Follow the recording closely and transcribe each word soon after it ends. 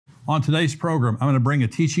On today's program, I'm going to bring a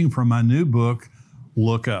teaching from my new book,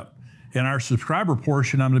 Look Up. In our subscriber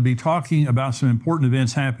portion, I'm going to be talking about some important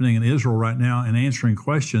events happening in Israel right now and answering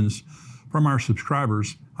questions from our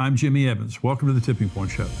subscribers. I'm Jimmy Evans. Welcome to the Tipping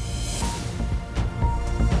Point Show.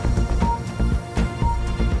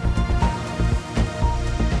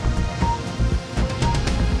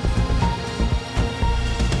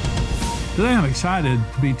 Today I'm excited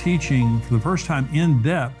to be teaching for the first time in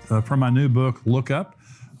depth from my new book, Look Up,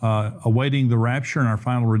 Awaiting the Rapture and Our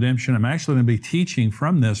Final Redemption. I'm actually going to be teaching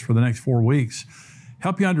from this for the next 4 weeks.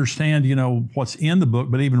 Help you understand, what's in the book,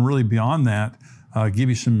 but even really beyond that, give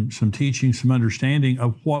you some teaching, some understanding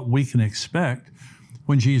of what we can expect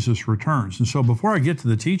when Jesus returns. And so before I get to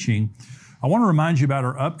the teaching, I want to remind you about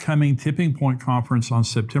our upcoming Tipping Point Conference on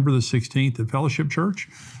September the 16th at Fellowship Church,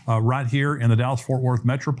 right here in the Dallas-Fort Worth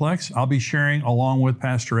Metroplex. I'll be sharing along with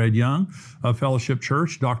Pastor Ed Young of Fellowship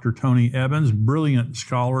Church, Dr. Tony Evans, brilliant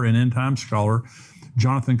scholar and end-time scholar,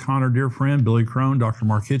 Jonathan Connor, dear friend, Billy Crone, Dr.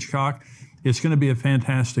 Mark Hitchcock. It's going to be a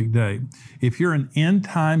fantastic day. If you're an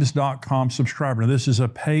endtimes.com subscriber, now this is a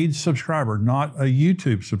paid subscriber, not a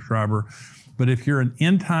YouTube subscriber, but if you're an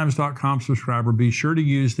endtimes.com subscriber, be sure to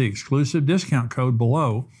use the exclusive discount code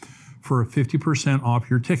below for a 50%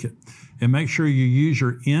 off your ticket. And make sure you use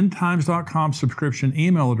your endtimes.com subscription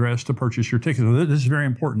email address to purchase your ticket. So this is very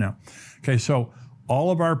important now. Okay, so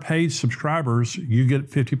all of our paid subscribers, you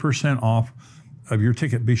get 50% off of your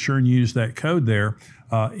ticket. Be sure and use that code there.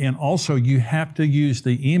 And also, you have to use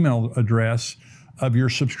the email address of your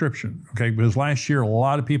subscription, okay? Because last year, a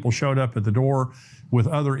lot of people showed up at the door with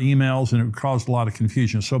other emails, and it caused a lot of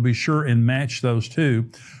confusion. So be sure and match those two.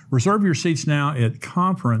 Reserve your seats now at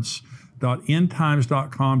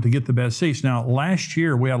conference.endtimes.com to get the best seats. Now, last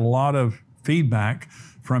year, we had a lot of feedback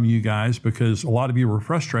from you guys because a lot of you were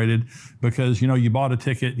frustrated because, you bought a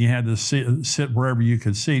ticket and you had to sit wherever you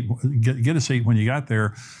could get a seat when you got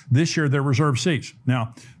there. This year, they're reserved seats.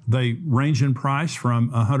 Now, they range in price from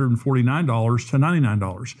 $149 to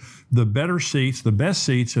 $99. The better seats, the best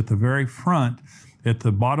seats at the very front, at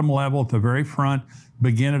the bottom level, at the very front,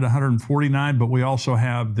 begin at $149, but we also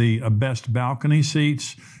have the best balcony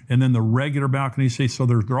seats and then the regular balcony seats. So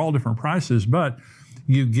they're all different prices, but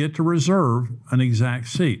you get to reserve an exact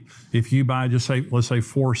seat. If you buy let's say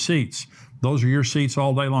 4 seats, those are your seats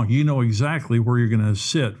all day long. You know exactly where you're going to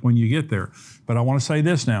sit when you get there. But I want to say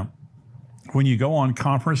this now. When you go on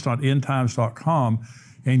conference.endtimes.com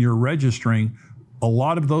and you're registering, a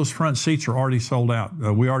lot of those front seats are already sold out.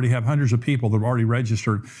 We already have hundreds of people that have already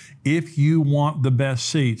registered. If you want the best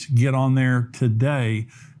seats, get on there today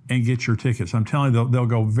and get your tickets. I'm telling you, they'll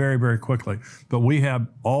go very, very quickly. But we have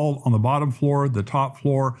all on the bottom floor, the top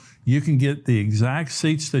floor. You can get the exact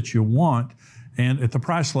seats that you want and at the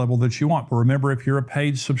price level that you want. But remember, if you're a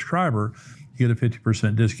paid subscriber, you get a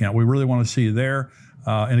 50% discount. We really want to see you there.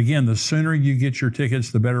 And again, the sooner you get your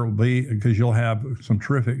tickets, the better it will be because you'll have some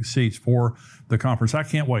terrific seats for the conference. I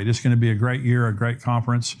can't wait. It's going to be a great year, a great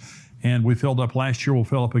conference. And we filled up last year. We'll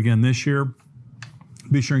fill up again this year.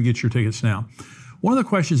 Be sure and get your tickets now. One of the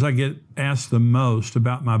questions I get asked the most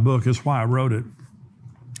about my book is why I wrote it.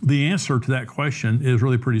 The answer to that question is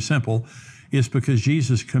really pretty simple. It's because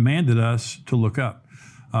Jesus commanded us to look up.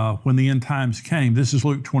 When the end times came, this is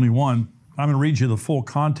Luke 21. I'm going to read you the full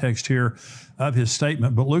context here of his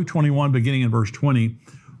statement, but Luke 21, beginning in verse 20,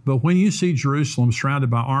 "But when you see Jerusalem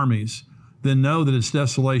surrounded by armies, then know that its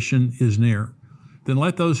desolation is near. Then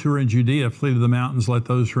let those who are in Judea flee to the mountains, let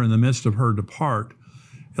those who are in the midst of her depart,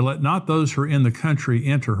 and let not those who are in the country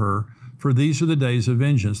enter her, for these are the days of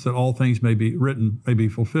vengeance, that all things may be written, may be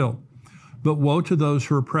fulfilled. But woe to those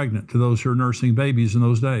who are pregnant, to those who are nursing babies in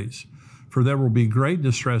those days, for there will be great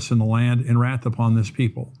distress in the land and wrath upon this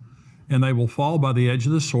people. And they will fall by the edge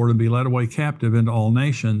of the sword and be led away captive into all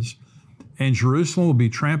nations. And Jerusalem will be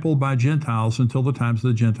trampled by Gentiles until the times of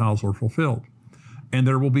the Gentiles are fulfilled. And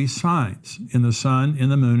there will be signs in the sun, in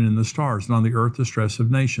the moon, and in the stars, and on the earth distress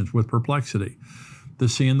of nations with perplexity, the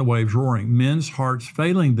sea and the waves roaring, men's hearts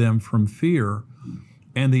failing them from fear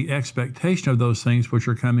and the expectation of those things which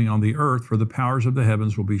are coming on the earth, for the powers of the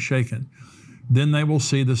heavens will be shaken. Then they will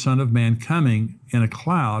see the Son of Man coming in a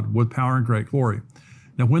cloud with power and great glory.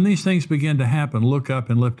 Now, when these things begin to happen, look up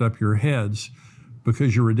and lift up your heads,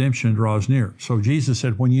 because your redemption draws near." So Jesus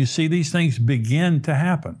said, when you see these things begin to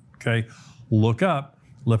happen, okay, look up,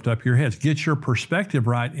 lift up your heads. Get your perspective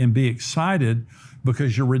right and be excited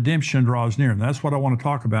because your redemption draws near. And that's what I want to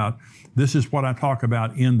talk about. This is what I talk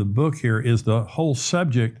about in the book here, is the whole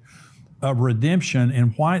subject of redemption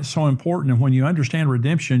and why it's so important. And when you understand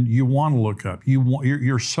redemption, you want to look up.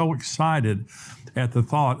 You're so excited at the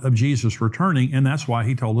thought of Jesus returning, and that's why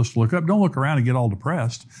he told us to look up. Don't look around and get all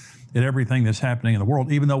depressed at everything that's happening in the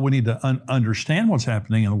world, even though we need to understand what's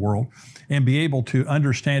happening in the world and be able to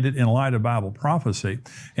understand it in light of Bible prophecy.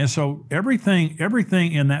 And so everything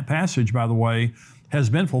in that passage, by the way, has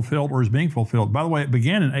been fulfilled or is being fulfilled. By the way, it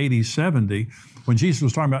began in AD 70 when Jesus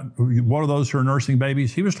was talking about what are those who are nursing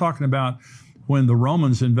babies. He was talking about when the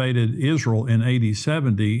Romans invaded Israel in AD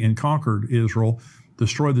 70 and conquered Israel,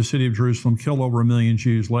 destroyed the city of Jerusalem, killed over 1 million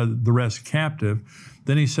Jews, led the rest captive.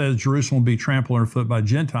 Then he says Jerusalem will be trampled underfoot by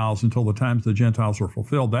Gentiles until the times the Gentiles were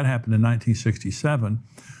fulfilled. That happened in 1967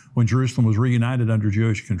 when Jerusalem was reunited under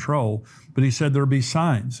Jewish control. But he said there'll be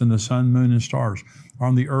signs in the sun, moon, and stars.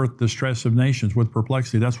 On the earth, distress of nations with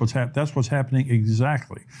perplexity. That's what's happening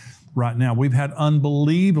exactly right now. We've had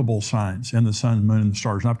unbelievable signs in the sun, moon, and the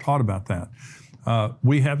stars, and I've taught about that.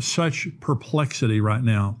 We have such perplexity right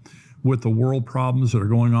now with the world problems that are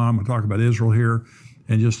going on. I'm going to talk about Israel here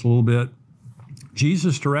in just a little bit.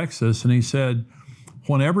 Jesus directs us, and he said,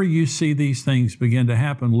 whenever you see these things begin to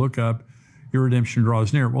happen, look up, your redemption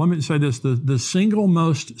draws near. Well, let me say this, the single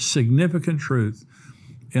most significant truth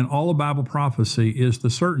in all of Bible prophecy is the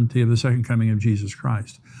certainty of the second coming of Jesus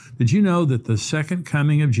Christ. Did you know that the second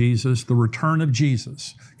coming of Jesus, the return of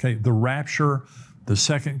Jesus, okay, the rapture, the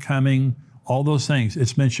second coming, all those things,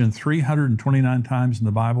 it's mentioned 329 times in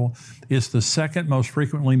the Bible. It's the second most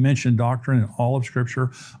frequently mentioned doctrine in all of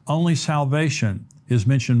Scripture. Only salvation is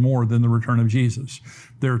mentioned more than the return of Jesus.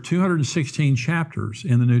 There are 216 chapters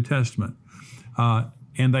in the New Testament,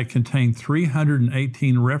 and they contain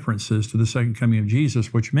 318 references to the second coming of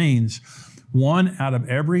Jesus, which means 1 out of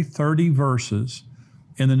every 30 verses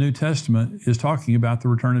in the New Testament is talking about the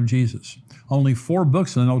return of Jesus. Only 4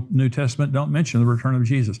 books in the New Testament don't mention the return of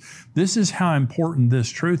Jesus. This is how important this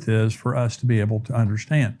truth is for us to be able to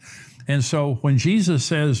understand. And so when Jesus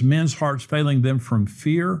says men's hearts failing them from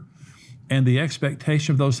fear and the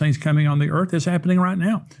expectation of those things coming on the earth is happening right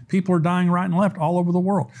now. People are dying right and left all over the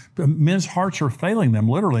world. But men's hearts are failing them,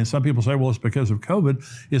 literally. And some people say, well, it's because of COVID.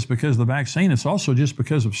 It's because of the vaccine. It's also just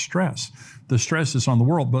because of stress. The stress is on the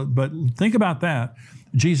world. But think about that.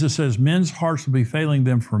 Jesus says men's hearts will be failing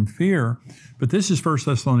them from fear. But this is 1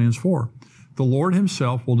 Thessalonians 4. The Lord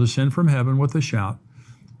himself will descend from heaven with a shout,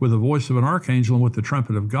 with the voice of an archangel and with the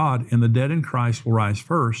trumpet of God, and the dead in Christ will rise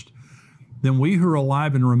first. Then we who are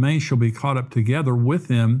alive and remain shall be caught up together with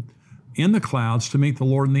them in the clouds to meet the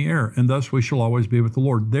Lord in the air, and thus we shall always be with the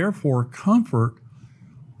Lord. Therefore, comfort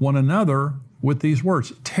one another with these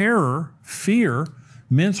words. Terror, fear,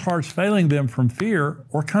 men's hearts failing them from fear,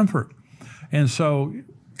 or comfort. And so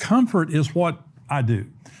comfort is what I do.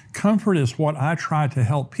 Comfort is what I try to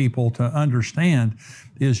help people to understand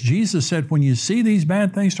is Jesus said, when you see these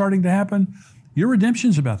bad things starting to happen, your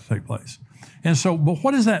redemption's about to take place. And so, but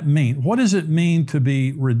what does that mean? What does it mean to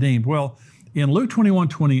be redeemed? Well, in Luke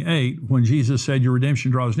 21:28, when Jesus said your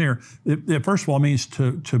redemption draws near, it first of all means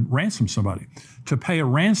to ransom somebody, to pay a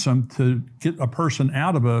ransom to get a person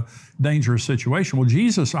out of a dangerous situation. Well,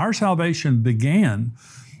 Jesus, our salvation began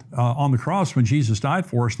on the cross when Jesus died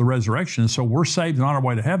for us, the resurrection. So we're saved and on our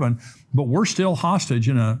way to heaven, but we're still hostage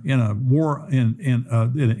in a war in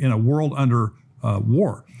a world under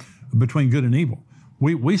war between good and evil.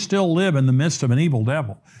 We still live in the midst of an evil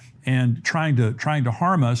devil and trying to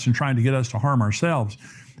harm us and trying to get us to harm ourselves.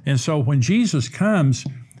 And so when Jesus comes,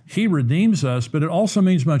 he redeems us, but it also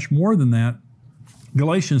means much more than that.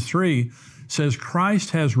 Galatians 3 says, Christ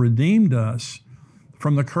has redeemed us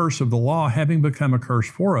from the curse of the law, having become a curse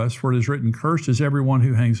for us, for it is written, cursed is everyone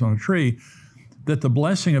who hangs on a tree, that the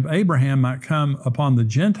blessing of Abraham might come upon the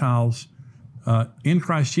Gentiles in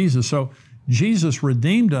Christ Jesus. So Jesus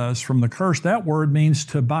redeemed us from the curse. That word means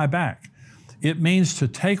to buy back. It means to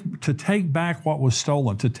take back what was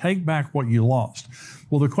stolen, to take back what you lost.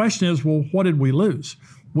 Well, the question is, well, what did we lose?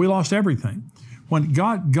 We lost everything. When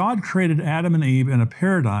God created Adam and Eve in a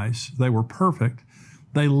paradise, they were perfect.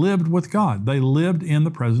 They lived with God. They lived in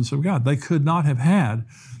the presence of God. They could not have had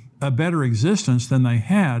a better existence than they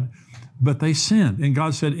had, but they sinned. And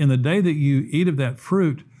God said, in the day that you eat of that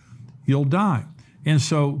fruit, you'll die. And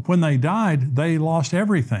so when they died, they lost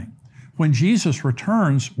everything. When Jesus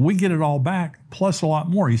returns, we get it all back, plus a lot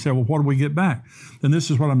more. You say, well, what do we get back? And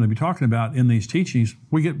this is what I'm going to be talking about in these teachings.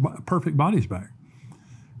 We get perfect bodies back.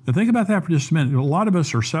 Now think about that for just a minute. A lot of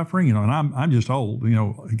us are suffering, and I'm just old,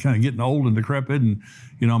 kind of getting old and decrepit, and,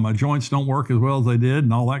 my joints don't work as well as they did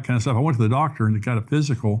and all that kind of stuff. I went to the doctor and got a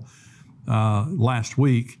physical last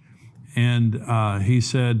week, and he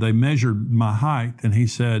said, they measured my height, and he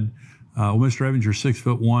said, Well, Mr. Evans, you're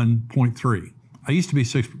 6'1.3". I used to be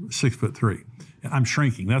 6'3". I'm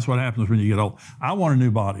shrinking. That's what happens when you get old. I want a new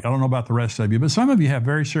body. I don't know about the rest of you, but some of you have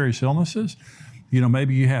very serious illnesses.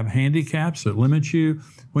 Maybe you have handicaps that limit you.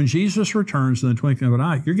 When Jesus returns in the twinkling of an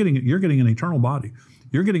eye, you're getting an eternal body.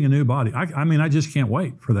 You're getting a new body. I just can't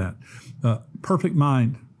wait for that. Perfect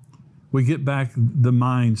mind. We get back the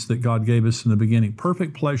minds that God gave us in the beginning.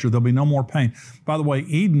 Perfect pleasure. There'll be no more pain. By the way,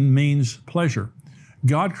 Eden means pleasure.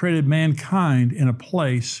 God created mankind in a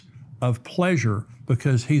place of pleasure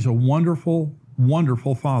because He's a wonderful,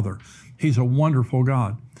 wonderful Father. He's a wonderful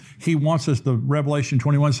God. He wants us, the Revelation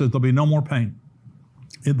 21 says, there'll be no more pain.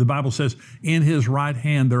 The Bible says, in His right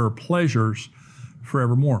hand there are pleasures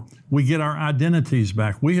forevermore. We get our identities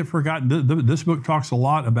back. We have forgotten, this book talks a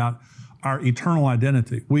lot about our eternal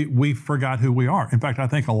identity. We forgot who we are. In fact, I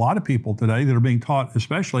think a lot of people today that are being taught,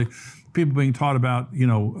 especially people being taught about,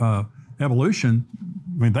 evolution,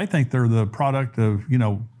 they think they're the product of,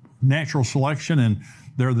 natural selection and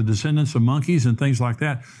they're the descendants of monkeys and things like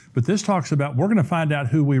that. But this talks about we're going to find out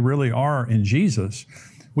who we really are in Jesus.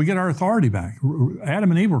 We get our authority back.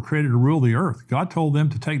 Adam and Eve were created to rule the earth. God told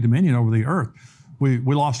them to take dominion over the earth. We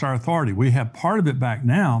lost our authority. We have part of it back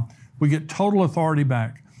now. We get total authority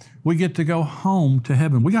back. We get to go home to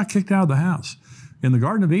heaven. We got kicked out of the house. In the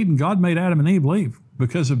Garden of Eden, God made Adam and Eve leave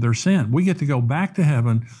because of their sin. We get to go back to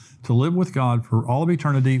heaven to live with God for all of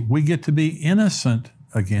eternity. We get to be innocent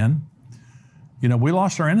again. We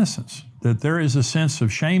lost our innocence, that there is a sense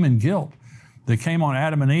of shame and guilt that came on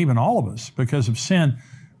Adam and Eve and all of us because of sin.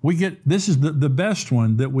 This is the best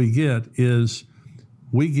one that we get is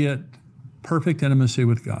we get perfect intimacy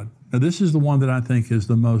with God. Now, this is the one that I think is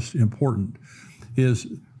the most important, is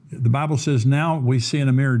the Bible says, now we see in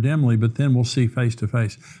a mirror dimly, but then we'll see face to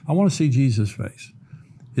face. I want to see Jesus' face.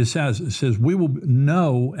 It says, we will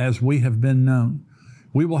know as we have been known.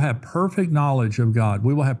 We will have perfect knowledge of God.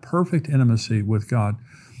 We will have perfect intimacy with God.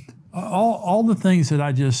 All the things that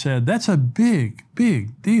I just said, that's a big,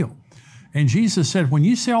 big deal. And Jesus said, when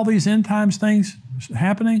you see all these end times things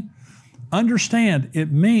happening, understand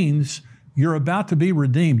it means you're about to be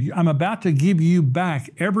redeemed. I'm about to give you back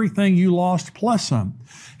everything you lost plus some.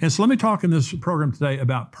 And so let me talk in this program today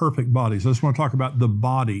about perfect bodies. I just want to talk about the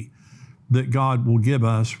body that God will give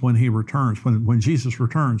us when He returns, when Jesus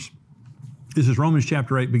returns. This is Romans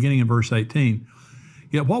chapter 8, beginning in verse 18.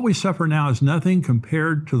 Yet what we suffer now is nothing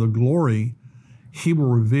compared to the glory He will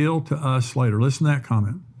reveal to us later. Listen to that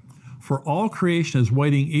comment. For all creation is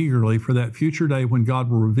waiting eagerly for that future day when God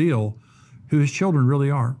will reveal who His children really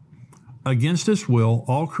are. Against its will,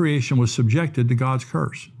 all creation was subjected to God's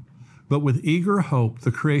curse. But with eager hope,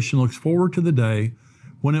 the creation looks forward to the day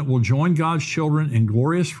when it will join God's children in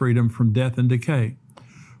glorious freedom from death and decay.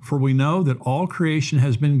 For we know that all creation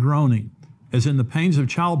has been groaning, as in the pains of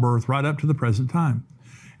childbirth right up to the present time.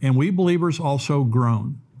 And we believers also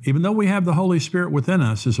groan. Even though we have the Holy Spirit within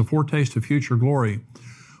us as a foretaste of future glory,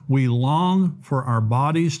 we long for our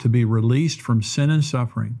bodies to be released from sin and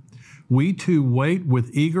suffering. We too wait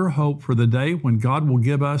with eager hope for the day when God will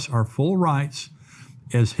give us our full rights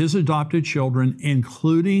as His adopted children,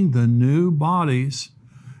 including the new bodies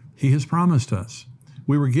He has promised us.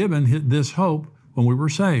 We were given this hope when we were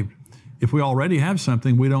saved. If we already have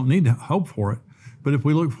something, we don't need to hope for it. But if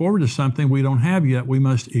we look forward to something we don't have yet, we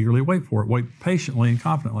must eagerly wait for it, wait patiently and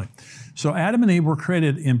confidently. So Adam and Eve were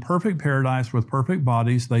created in perfect paradise with perfect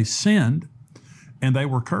bodies. They sinned and they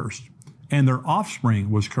were cursed. And their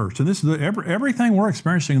offspring was cursed. And this is everything we're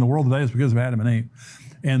experiencing in the world today is because of Adam and Eve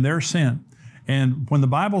and their sin. And when the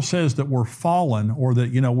Bible says that we're fallen or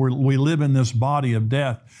that, we live in this body of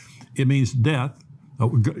death, it means death.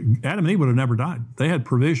 Adam and Eve would have never died. They had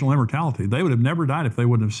provisional immortality. They would have never died if they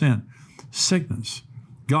wouldn't have sinned. Sickness.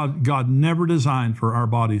 God never designed for our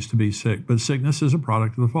bodies to be sick, but sickness is a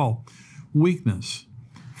product of the fall. Weakness,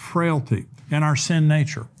 frailty, and our sin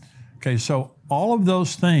nature. Okay, so all of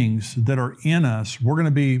those things that are in us, we're going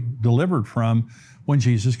to be delivered from when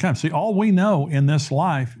Jesus comes. See, all we know in this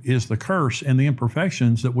life is the curse and the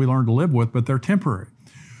imperfections that we learn to live with, but they're temporary.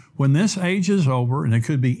 When this age is over, and it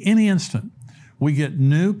could be any instant, we get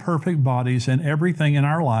new perfect bodies, and everything in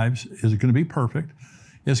our lives is going to be perfect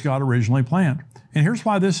as God originally planned. And here's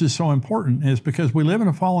why this is so important, is because we live in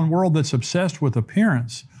a fallen world that's obsessed with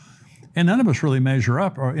appearance, and none of us really measure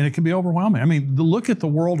up, and it can be overwhelming. I mean, look at the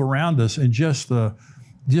world around us and just the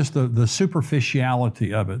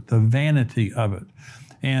superficiality of it, the vanity of it.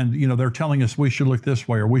 And, they're telling us we should look this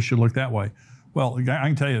way or we should look that way. Well, I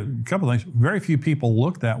can tell you a couple of things. Very few people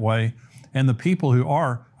look that way. And the people who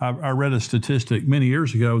are, I read a statistic many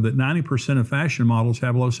years ago that 90% of fashion models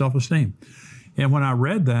have low self-esteem. And when I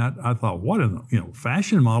read that, I thought, what in the,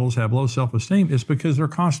 fashion models have low self-esteem. It's because they're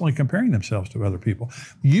constantly comparing themselves to other people.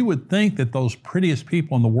 You would think that those prettiest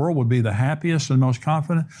people in the world would be the happiest and most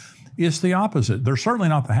confident. It's the opposite. They're certainly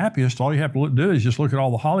not the happiest. All you have to do is just look at all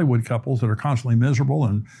the Hollywood couples that are constantly miserable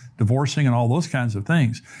and divorcing and all those kinds of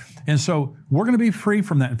things. And so we're going to be free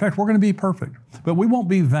from that. In fact, we're going to be perfect, but we won't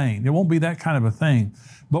be vain. It won't be that kind of a thing,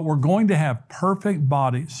 but we're going to have perfect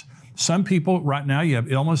bodies. Some people right now, you have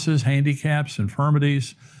illnesses, handicaps,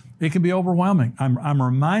 infirmities. It can be overwhelming. I'm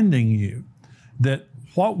reminding you that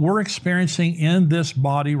what we're experiencing in this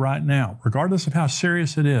body right now, regardless of how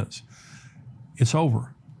serious it is, it's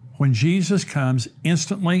over. When Jesus comes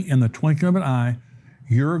instantly in the twinkling of an eye,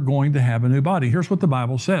 you're going to have a new body. Here's what the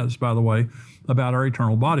Bible says, by the way, about our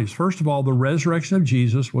eternal bodies. First of all, the resurrection of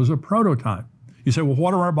Jesus was a prototype. You say, well,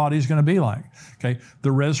 what are our bodies going to be like? Okay,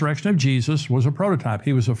 the resurrection of Jesus was a prototype.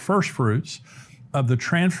 He was the first fruits of the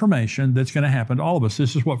transformation that's going to happen to all of us.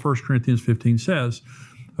 This is what 1 Corinthians 15 says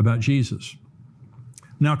about Jesus.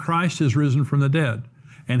 Now Christ is risen from the dead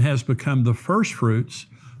and has become the first fruits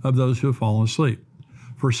of those who have fallen asleep.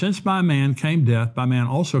 For since by man came death, by man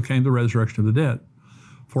also came the resurrection of the dead.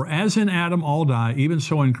 For as in Adam all die, even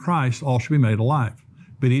so in Christ all shall be made alive,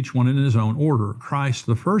 but each one in his own order. Christ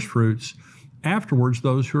the first fruits, afterwards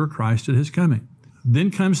those who are Christ at his coming.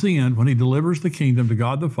 Then comes the end when he delivers the kingdom to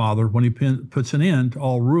God the Father, when he puts an end to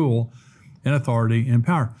all rule and authority and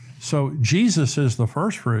power. So Jesus is the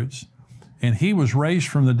first fruits, and he was raised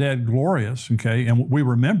from the dead glorious, okay? And we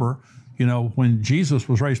remember, when Jesus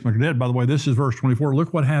was raised from the dead, by the way, this is verse 24.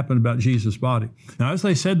 Look what happened about Jesus' body. Now, as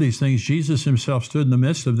they said these things, Jesus himself stood in the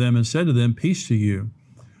midst of them and said to them, peace to you.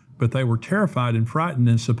 But they were terrified and frightened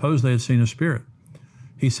and supposed they had seen a spirit.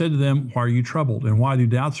 He said to them, why are you troubled, and why do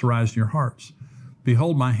doubts arise in your hearts?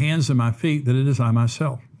 Behold my hands and my feet, that it is I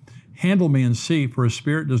myself. Handle me and see, for a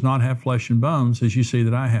spirit does not have flesh and bones, as you see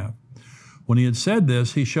that I have. When he had said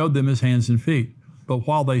this, he showed them his hands and feet. But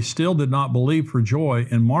while they still did not believe for joy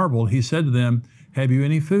and marveled, he said to them, have you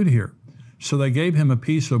any food here? So they gave him a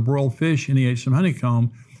piece of broiled fish, and he ate some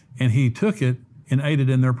honeycomb, and he took it and ate it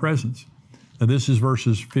in their presence. Now this is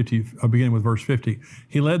verses 50, beginning with verse 50.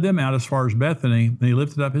 He led them out as far as Bethany, and he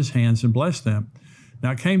lifted up his hands and blessed them.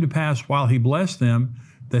 Now it came to pass while he blessed them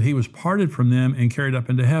that he was parted from them and carried up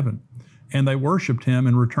into heaven. And they worshiped him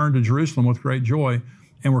and returned to Jerusalem with great joy,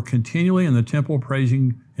 and were continually in the temple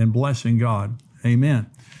praising and blessing God. Amen.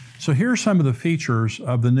 So here are some of the features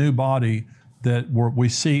of the new body that we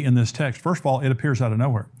see in this text. First of all, it appears out of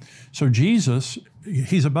nowhere. So Jesus,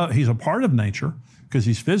 he's a part of nature because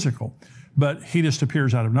he's physical, but he just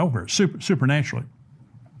appears out of nowhere, supernaturally.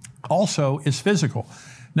 Also, it's physical.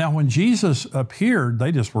 Now, when Jesus appeared,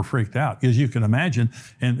 they just were freaked out, as you can imagine.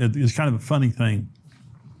 And it's kind of a funny thing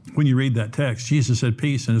when you read that text. Jesus said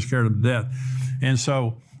peace and is scared of death. And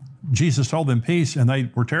so Jesus told them peace, and they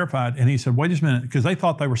were terrified. And he said, wait a minute, because they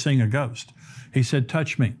thought they were seeing a ghost. He said,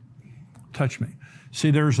 touch me, touch me. See,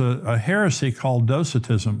 there's a heresy called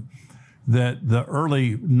Docetism that the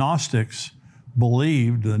early Gnostics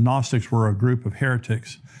believed. The Gnostics were a group of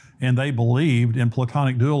heretics, and they believed in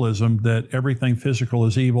Platonic dualism, that everything physical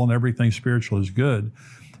is evil and everything spiritual is good.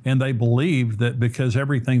 And they believed that because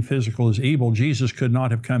everything physical is evil, Jesus could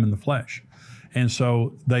not have come in the flesh. And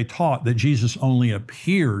so they taught that Jesus only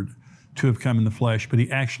appeared to have come in the flesh, but he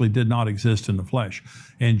actually did not exist in the flesh.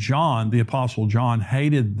 And John, the Apostle John,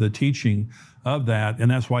 hated the teaching of that, and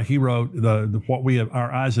that's why he wrote what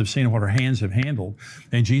our eyes have seen and what our hands have handled.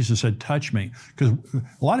 And Jesus said, touch me. Because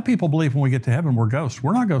a lot of people believe when we get to heaven, we're ghosts.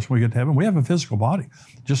 We're not ghosts when we get to heaven. We have a physical body,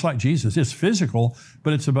 just like Jesus. It's physical,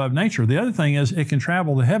 but it's above nature. The other thing is it can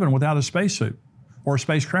travel to heaven without a spacesuit or a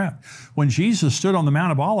spacecraft. When Jesus stood on the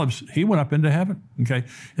Mount of Olives, he went up into heaven, okay?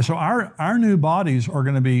 And so our new bodies are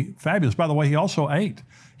going to be fabulous. By the way, he also ate.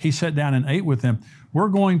 He sat down and ate with them. We're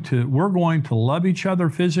going to love each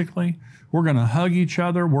other physically. We're going to hug each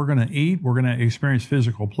other. We're going to eat. We're going to experience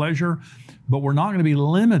physical pleasure, but we're not going to be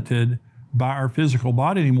limited by our physical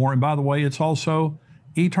body anymore. And by the way, it's also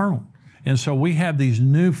eternal. And so we have these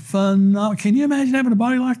new can you imagine having a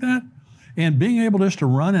body like that? And being able just to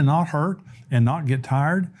run and not hurt and not get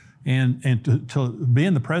tired, and to be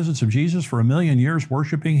in the presence of Jesus for 1,000,000 years,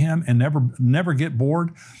 worshiping him, and never get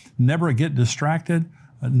bored, never get distracted,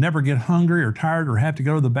 never get hungry or tired or have to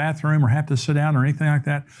go to the bathroom or have to sit down or anything like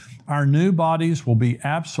that. Our new bodies will be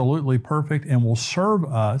absolutely perfect and will serve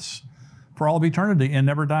us for all of eternity and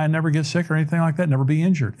never die and never get sick or anything like that, never be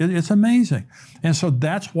injured. It's amazing. And so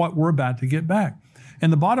that's what we're about to get back.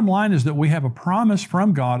 And the bottom line is that we have a promise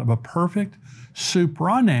from God of a perfect,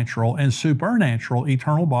 supranatural and supernatural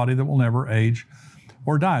eternal body that will never age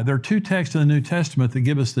or die. There are two texts in the New Testament that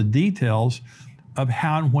give us the details of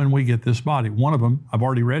how and when we get this body. One of them, I've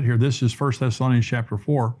already read here. This is 1 Thessalonians chapter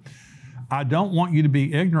 4. I don't want you to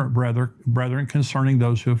be ignorant, brethren, concerning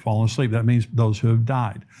those who have fallen asleep. That means those who have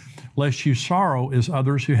died. Lest you sorrow as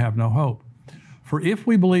others who have no hope. For if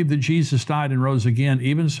we believe that Jesus died and rose again,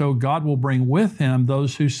 even so God will bring with him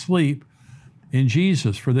those who sleep in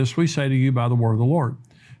Jesus. For this we say to you by the word of the Lord,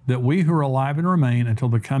 that we who are alive and remain until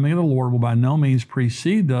the coming of the Lord will by no means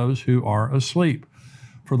precede those who are asleep.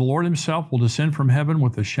 For the Lord himself will descend from heaven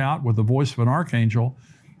with a shout, with the voice of an archangel,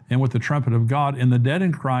 and with the trumpet of God, and the dead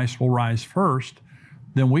in Christ will rise first.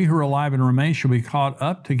 Then we who are alive and remain shall be caught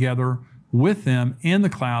up together with them in the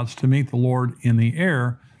clouds to meet the Lord in the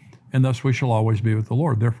air, and thus we shall always be with the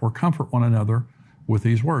Lord. Therefore comfort one another with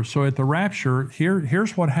these words. So at the rapture,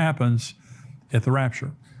 here's what happens at the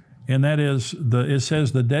rapture. And that is, it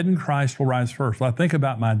says the dead in Christ will rise first. Well, I think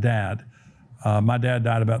about my dad. My dad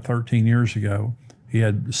died about 13 years ago. He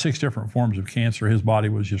had 6 different forms of cancer. His body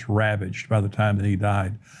was just ravaged by the time that he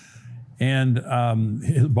died. And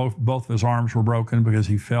both of his arms were broken because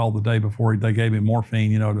he fell the day before. They gave him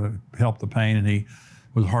morphine, to help the pain. And he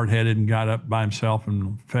was hard-headed and got up by himself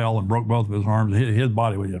and fell and broke both of his arms. His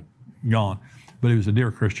body was just gone. But he was a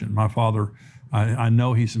dear Christian. My father, I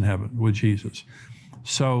know he's in heaven with Jesus.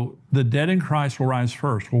 So the dead in Christ will rise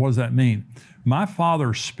first. Well, what does that mean? My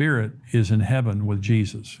father's spirit is in heaven with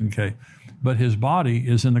Jesus, okay? But his body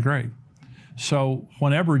is in the grave. So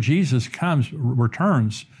whenever Jesus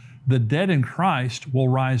returns, the dead in Christ will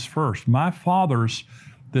rise first. My father's,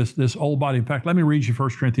 this old body, in fact, let me read you 1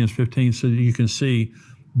 Corinthians 15 so that you can see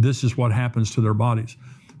this is what happens to their bodies.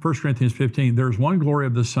 1 Corinthians 15, there's one glory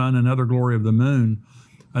of the sun, another glory of the moon,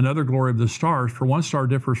 another glory of the stars, for one star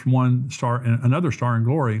differs from one star and another star in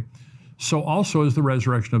glory. So also is the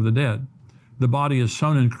resurrection of the dead. The body is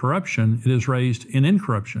sown in corruption, it is raised in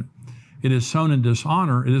incorruption. It is sown in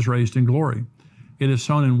dishonor, it is raised in glory. It is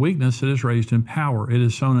sown in weakness, it is raised in power. It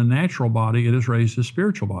is sown a natural body, it is raised a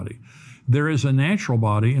spiritual body. There is a natural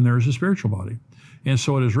body and there is a spiritual body. And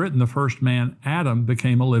so it is written, the first man, Adam,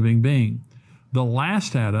 became a living being. The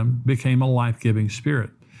last Adam became a life-giving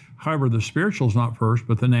spirit. However, the spiritual is not first,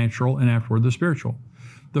 but the natural, and afterward the spiritual.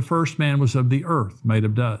 The first man was of the earth, made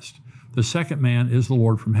of dust. The second man is the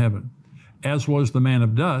Lord from heaven. As was the man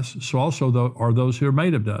of dust, so also are those who are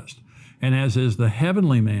made of dust. And as is the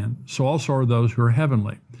heavenly man, so also are those who are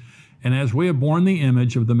heavenly. And as we have borne the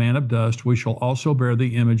image of the man of dust, we shall also bear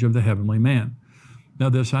the image of the heavenly man. Now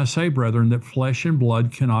this I say, brethren, that flesh and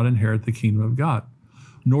blood cannot inherit the kingdom of God,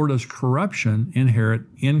 nor does corruption inherit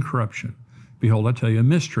incorruption. Behold, I tell you a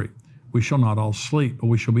mystery. We shall not all sleep, but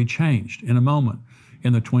we shall be changed in a moment,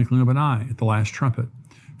 in the twinkling of an eye, at the last trumpet.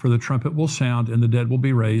 For the trumpet will sound, and the dead will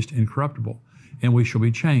be raised incorruptible, and we shall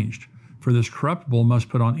be changed. For this corruptible must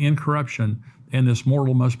put on incorruption, and this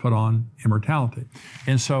mortal must put on immortality.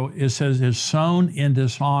 And so it says, is sown in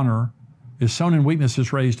dishonor, is sown in weakness,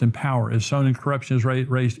 is raised in power, is sown in corruption, is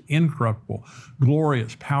raised incorruptible,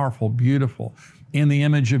 glorious, powerful, beautiful, in the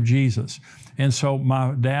image of Jesus. And so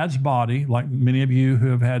my dad's body, like many of you who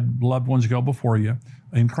have had loved ones go before you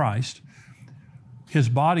in Christ, his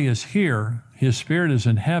body is here, his spirit is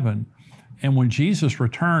in heaven. And when Jesus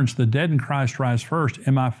returns, the dead in Christ rise first,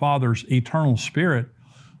 and my Father's eternal spirit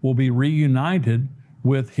will be reunited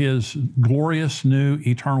with his glorious new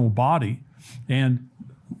eternal body. And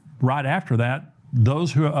right after that,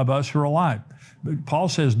 those of us who are alive. Paul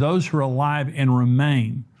says those who are alive and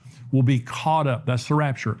remain will be caught up. That's the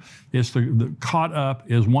rapture. It's the caught up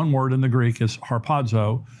is one word in the Greek. It's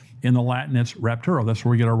harpazo. In the Latin, it's rapturo. That's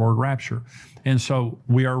where we get our word rapture. And so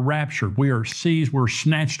we are raptured. We are seized. We're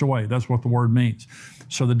snatched away. That's what the word means.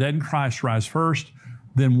 So the dead in Christ rise first.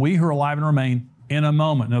 Then we who are alive and remain in a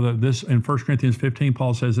moment. Now, this in 1 Corinthians 15,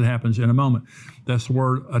 Paul says it happens in a moment. That's the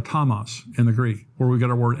word atomos in the Greek, where we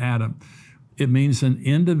get our word atom. It means an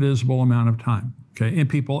indivisible amount of time. Okay, and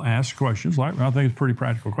people ask questions like, well, I think it's a pretty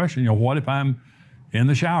practical question. What if I'm in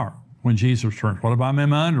the shower when Jesus returns? What if I'm in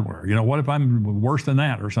my underwear? What if I'm worse than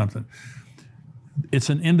that or something? It's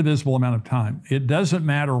an indivisible amount of time. It doesn't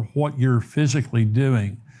matter what you're physically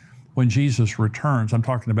doing when Jesus returns. I'm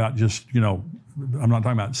talking about just, I'm not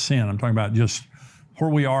talking about sin. I'm talking about just where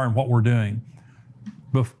we are and what we're doing.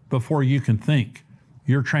 Before you can think,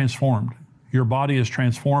 you're transformed. Your body is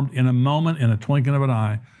transformed in a moment, in a twinkling of an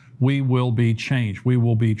eye. We will be changed. We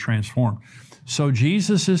will be transformed. So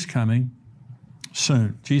Jesus is coming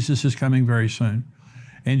soon. Jesus is coming very soon.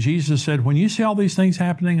 And Jesus said, when you see all these things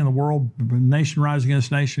happening in the world, nation rising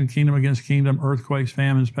against nation, kingdom against kingdom, earthquakes,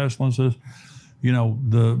 famines, pestilences,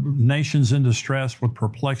 the nations in distress with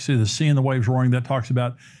perplexity, the sea and the waves roaring, that talks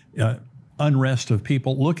about unrest of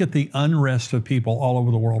people. Look at the unrest of people all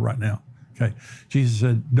over the world right now. Okay. Jesus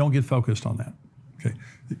said, don't get focused on that. Okay.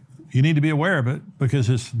 You need to be aware of it because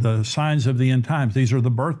it's the signs of the end times. These are the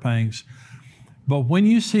birth pangs. But when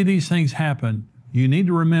you see these things happen, you need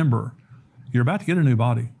to remember you're about to get a new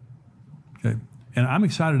body. Okay. And I'm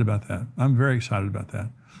excited about that. I'm very excited about that.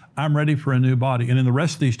 I'm ready for a new body. And in the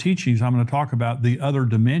rest of these teachings, I'm going to talk about the other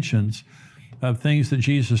dimensions of things that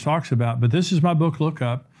Jesus talks about. But this is my book, Look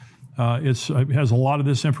Up. It has a lot of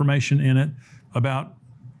this information in it about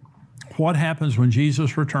what happens when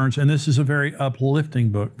Jesus returns. And this is a very uplifting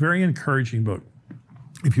book, very encouraging book.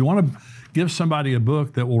 If you want to give somebody a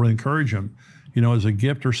book that will encourage them, as a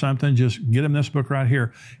gift or something, just get them this book right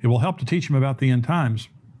here. It will help to teach them about the end times.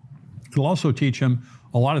 It'll also teach them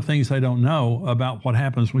a lot of things they don't know about what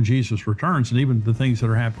happens when Jesus returns and even the things that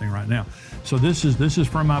are happening right now. So this is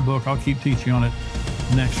from my book. I'll keep teaching on it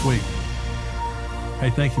next week. Hey,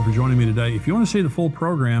 thank you for joining me today. If you want to see the full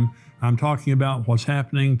program, I'm talking about what's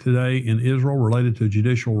happening today in Israel related to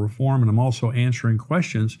judicial reform, and I'm also answering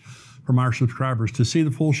questions from our subscribers. To see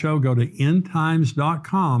the full show, go to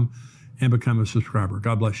endtimes.com and become a subscriber.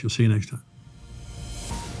 God bless you. See you next time.